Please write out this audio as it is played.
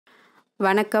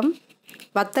வணக்கம்.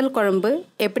 வத்தல் குழம்பு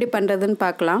எப்படி பண்ணுறதுன்னு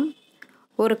பார்க்கலாம்.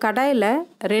 ஒரு கடாயில்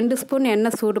 2 ஸ்பூன்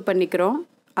எண்ணெய் சூடு பண்ணிக்கிறோம்.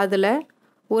 அதில்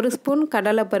 1 ஸ்பூன்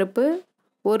கடலைப்பருப்பு,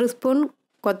 1 ஸ்பூன்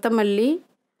கொத்தமல்லி,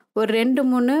 ஒரு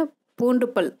 2-3 பூண்டு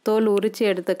பல் தோல் உரித்து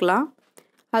எடுத்துக்கலாம்.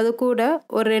 அது கூட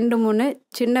ஒரு 2-3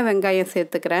 சின்ன வெங்காயம்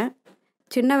சேர்த்துக்கிறேன்.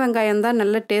 சின்ன வெங்காயம் தான்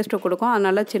நல்ல டேஸ்ட்டு கொடுக்கும்.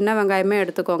 அதனால் சின்ன வெங்காயமே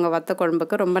எடுத்துக்கோங்க. வத்த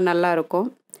குழம்புக்கு ரொம்ப நல்லாயிருக்கும்.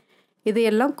 இது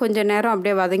எல்லாம் கொஞ்சம் நேரம்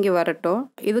அப்படியே வதங்கி வரட்டும்.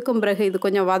 இதுக்கும் பிறகு இது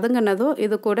கொஞ்சம் வதங்கினதும்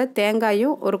இது கூட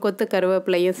தேங்காயும் ஒரு கொத்து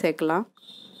கருவேப்பிலையும் சேர்க்கலாம்.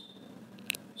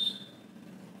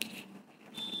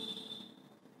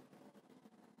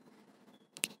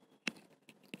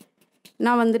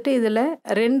 நான் இதில்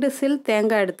 2 சில்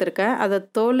தேங்காய் எடுத்திருக்கேன். அதை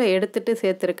தோலை எடுத்துட்டு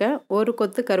சேர்த்துருக்கேன். ஒரு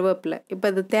கொத்து கருவேப்பிலை. இப்போ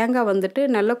இது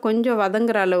தேங்காய் நல்லா கொஞ்சம்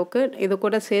வதங்குற அளவுக்கு இது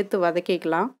கூட சேர்த்து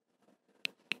வதக்கிக்கலாம்.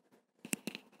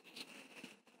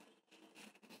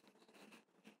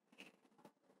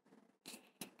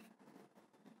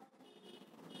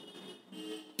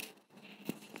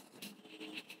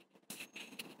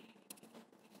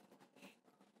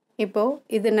 இப்போது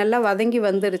இது நல்லா வதங்கி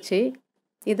வந்துருச்சு.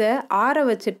 இதை ஆற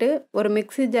வச்சுட்டு ஒரு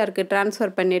மிக்ஸி ஜாருக்கு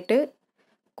ட்ரான்ஸ்ஃபர் பண்ணிவிட்டு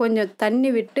கொஞ்சம்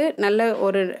தண்ணி விட்டு நல்ல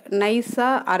ஒரு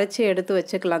நைஸாக அரைச்சி எடுத்து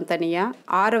வச்சுக்கலாம். தனியாக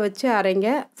ஆற வச்சு அரைங்க.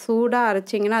 சூடாக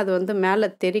அரைச்சிங்கன்னா அது மேலே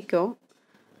தெறிக்கும்.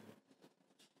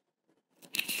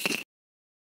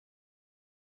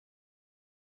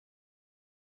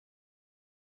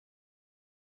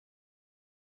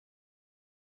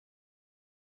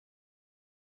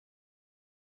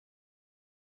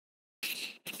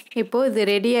 இப்போது இது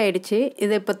ரெடி ஆகிடுச்சு.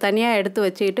 இதை இப்போ தனியாக எடுத்து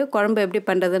வச்சுக்கிட்டு குழம்பு எப்படி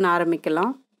பண்ணுறதுன்னு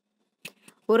ஆரம்பிக்கலாம்.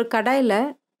 ஒரு கடாயில்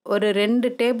ஒரு 2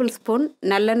 டேபிள் ஸ்பூன்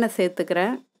நல்லெண்ணெய்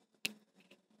சேர்த்துக்கிறேன்.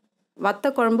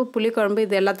 வத்த குழம்பு, புளிக்குழம்பு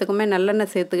இது எல்லாத்துக்குமே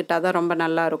நல்லெண்ணெய் சேர்த்துக்கிட்டால் தான் ரொம்ப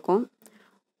நல்லாயிருக்கும்.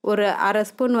 ஒரு அரை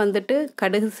ஸ்பூன்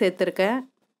கடுகு சேர்த்துருக்கேன்.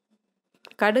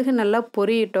 கடுகு நல்லா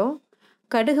பொரியட்டும்.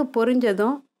 கடுகு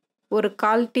பொரிஞ்சதும் ஒரு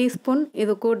 1/4 டீஸ்பூன்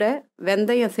இது கூட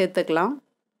வெந்தயம் சேர்த்துக்கலாம்.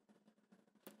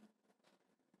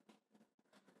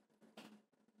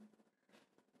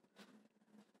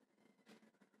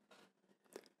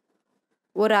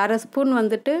 ஒரு அரை ஸ்பூன்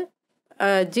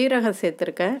ஜீரகம்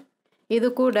சேர்த்துருக்கேன். இது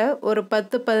கூட ஒரு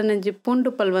 10-15 பூண்டு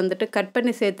பல் கட்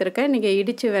பண்ணி சேர்த்துருக்கேன். நீங்கள்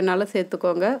இடித்து வேணாலும்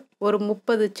சேர்த்துக்கோங்க. ஒரு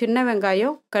 30 சின்ன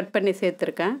வெங்காயம் கட் பண்ணி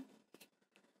சேர்த்துருக்கேன்.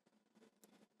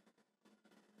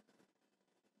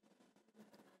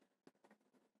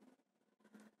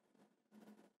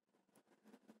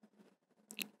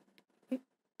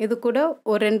 இது கூட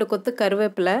ஒரு 2 கொத்து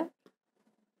கருவேப்பிலை,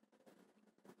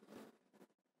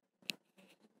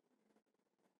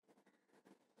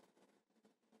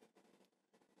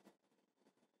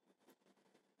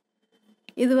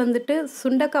 இது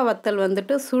சுண்டக்காய்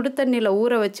வத்தல் சுடு தண்ணியில்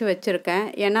ஊற வச்சு வச்சுருக்கேன்.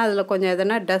 ஏன்னா அதில் கொஞ்சம்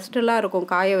எதனா டஸ்ட்டெலாம் இருக்கும்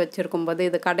காய வச்சுருக்கும் போது.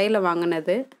 இது கடையில்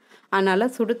வாங்கினது.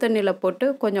 அதனால் சுடு தண்ணியில் போட்டு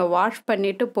கொஞ்சம் வாஷ்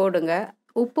பண்ணிவிட்டு போடுங்க.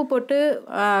 உப்பு போட்டு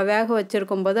வேக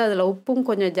வச்சுருக்கும் போது அதில் உப்பும்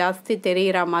கொஞ்சம் ஜாஸ்தி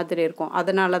தெரிகிற மாதிரி இருக்கும்.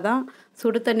 அதனால தான்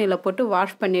சுடு தண்ணியில் போட்டு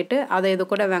வாஷ் பண்ணிவிட்டு அதை இது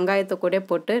கூட வெங்காயத்தை கூட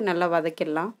போட்டு நல்லா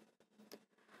வதக்கிடலாம்.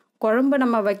 குழம்பு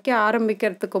நம்ம வைக்க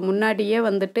ஆரம்பிக்கிறதுக்கு முன்னாடியே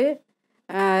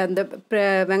இந்த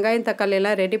வெங்காயம்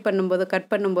தக்காளியெல்லாம் ரெடி பண்ணும்போது கட்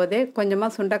பண்ணும்போதே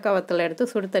கொஞ்சமாக சுண்டக்காய் வத்தலை எடுத்து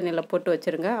சுடு தண்ணியில் போட்டு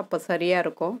வச்சுருங்க. அப்போ சரியாக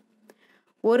இருக்கும்.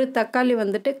 ஒரு தக்காளி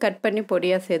கட் பண்ணி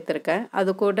பொடியாக சேர்த்துருக்கேன்.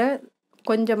 அது கூட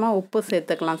கொஞ்சமாக உப்பு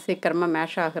சேர்த்துக்கலாம் சீக்கிரமாக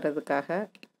மேஷ் ஆகிறதுக்காக.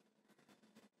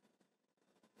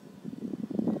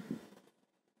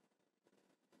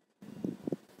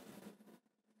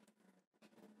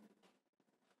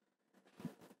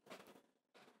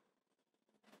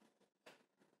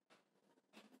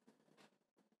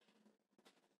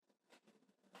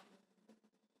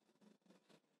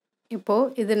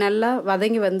 இப்போது இது நல்லா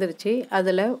வதங்கி வந்துருச்சு.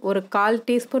 அதில் ஒரு 1/4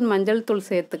 டீஸ்பூன் மஞ்சள் தூள்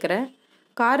சேர்த்துக்கிறேன்.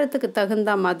 காரத்துக்கு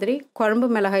தகுந்த மாதிரி குழம்பு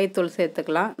மிளகாய் தூள்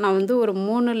சேர்த்துக்கலாம். நான் ஒரு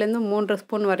 3லேருந்து 3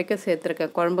 ஸ்பூன் வரைக்கும்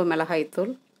சேர்த்துருக்கேன் குழம்பு மிளகாய்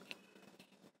தூள்.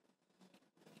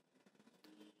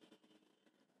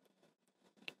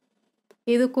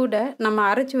 இது கூட நம்ம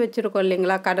அரைச்சி வச்சுருக்கோம்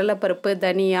இல்லைங்களா, கடலைப்பருப்பு,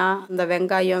 தனியா, இந்த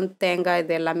வெங்காயம், தேங்காய்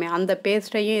இது எல்லாமே, அந்த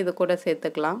பேஸ்ட்டையும் இது கூட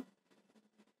சேர்த்துக்கலாம்.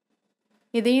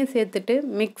 இதையும் சேர்த்துட்டு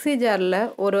மிக்ஸி ஜாரில்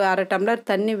ஒரு அரை டம்ளர்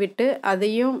தண்ணி விட்டு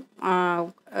அதையும்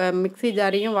மிக்ஸி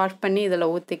ஜாரையும் வாஷ் பண்ணி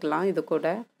இதில் ஊற்றிக்கலாம். இது கூட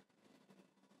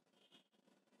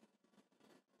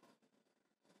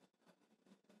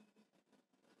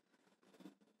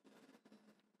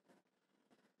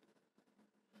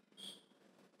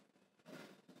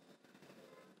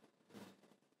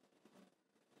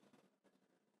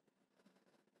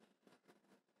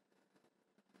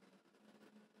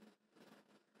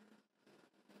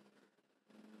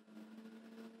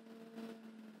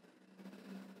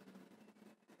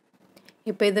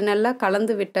இப்போ இது நல்லா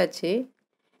கலந்து விட்டாச்சு.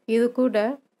 இது கூட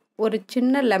ஒரு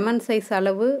சின்ன லெமன் சைஸ்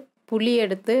அளவு புளி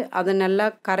எடுத்து அதை நல்லா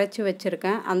கரைச்சி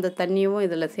வச்சுருக்கேன். அந்த தண்ணியும்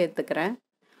இதில் சேர்த்துக்கிறேன்.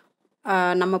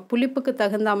 நம்ம புளிப்புக்கு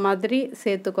தகுந்த மாதிரி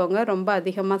சேர்த்துக்கோங்க, ரொம்ப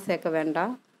அதிகமாக சேர்க்க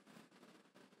வேண்டாம்.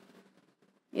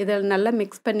 இதில் நல்லா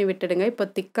மிக்ஸ் பண்ணி விட்டுடுங்க. இப்போ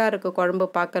திக்காக இருக்குது குழம்பு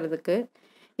பார்க்குறதுக்கு.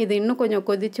 இது இன்னும் கொஞ்சம்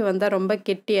கொதித்து வந்தால் ரொம்ப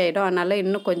கெட்டி ஆகிடும். அதனால்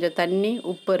இன்னும் கொஞ்சம் தண்ணி,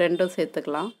 உப்பு ரெண்டும்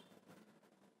சேர்த்துக்கலாம்.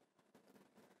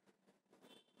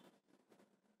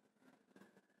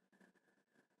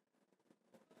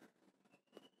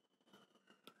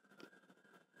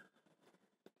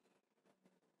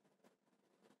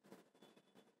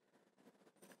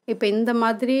 இப்போ இந்த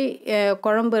மாதிரி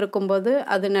குழம்பு இருக்கும்போது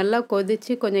அது நல்லா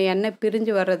கொதித்து கொஞ்சம் எண்ணெய்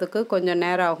பிரிஞ்சு வர்றதுக்கு கொஞ்சம்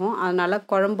நேரம் ஆகும். அதனால்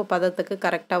குழம்பு பதத்துக்கு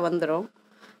கரெக்டாக வந்துடும்.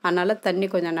 அதனால் தண்ணி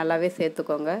கொஞ்சம் நல்லாவே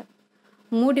சேர்த்துக்கோங்க.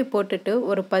 மூடி போட்டுட்டு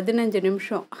ஒரு 15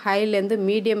 நிமிஷம் ஹைலேருந்து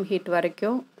மீடியம் ஹீட்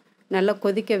வரைக்கும் நல்லா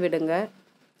கொதிக்க விடுங்க.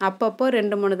 அப்பப்போ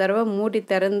 2-3 தடவை மூடி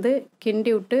திறந்து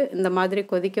கிண்டி விட்டு இந்த மாதிரி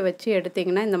கொதிக்க வச்சு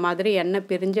எடுத்திங்கன்னா இந்த மாதிரி எண்ணெய்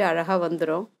பிரிஞ்சு அழகாக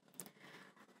வந்துடும்.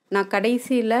 நான்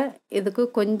கடைசியில் இதுக்கு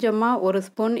கொஞ்சமாக 1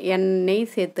 ஸ்பூன் நெய்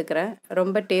சேர்த்துக்கிறேன்.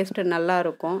 ரொம்ப டேஸ்ட்டு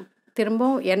நல்லாயிருக்கும்.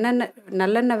 திரும்பவும்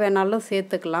நல்லெண்ணெய் வேணாலும்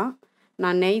சேர்த்துக்கலாம்.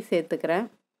 நான் நெய் சேர்த்துக்கிறேன்.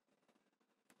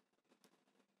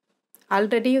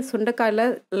 ஆல்ரெடி சுண்டைக்காயில்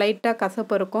லைட்டாக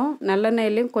கசப்பு இருக்கும்,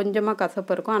 நல்லெண்ணெயிலையும் கொஞ்சமாக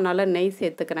கசப்பு இருக்கும். அதனால் நெய்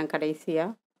சேர்த்துக்கிறேன்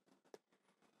கடைசியாக.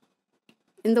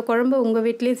 இந்த குழம்பு உங்கள்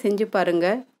வீட்லேயும் செஞ்சு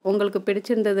பாருங்கள். உங்களுக்கு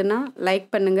பிடிச்சிருந்ததுன்னா லைக்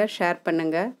பண்ணுங்கள், ஷேர்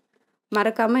பண்ணுங்கள்.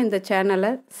 மறக்காமல் இந்த சேனலை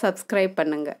சப்ஸ்கிரைப்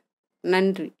பண்ணுங்கள்.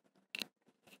 நன்றி.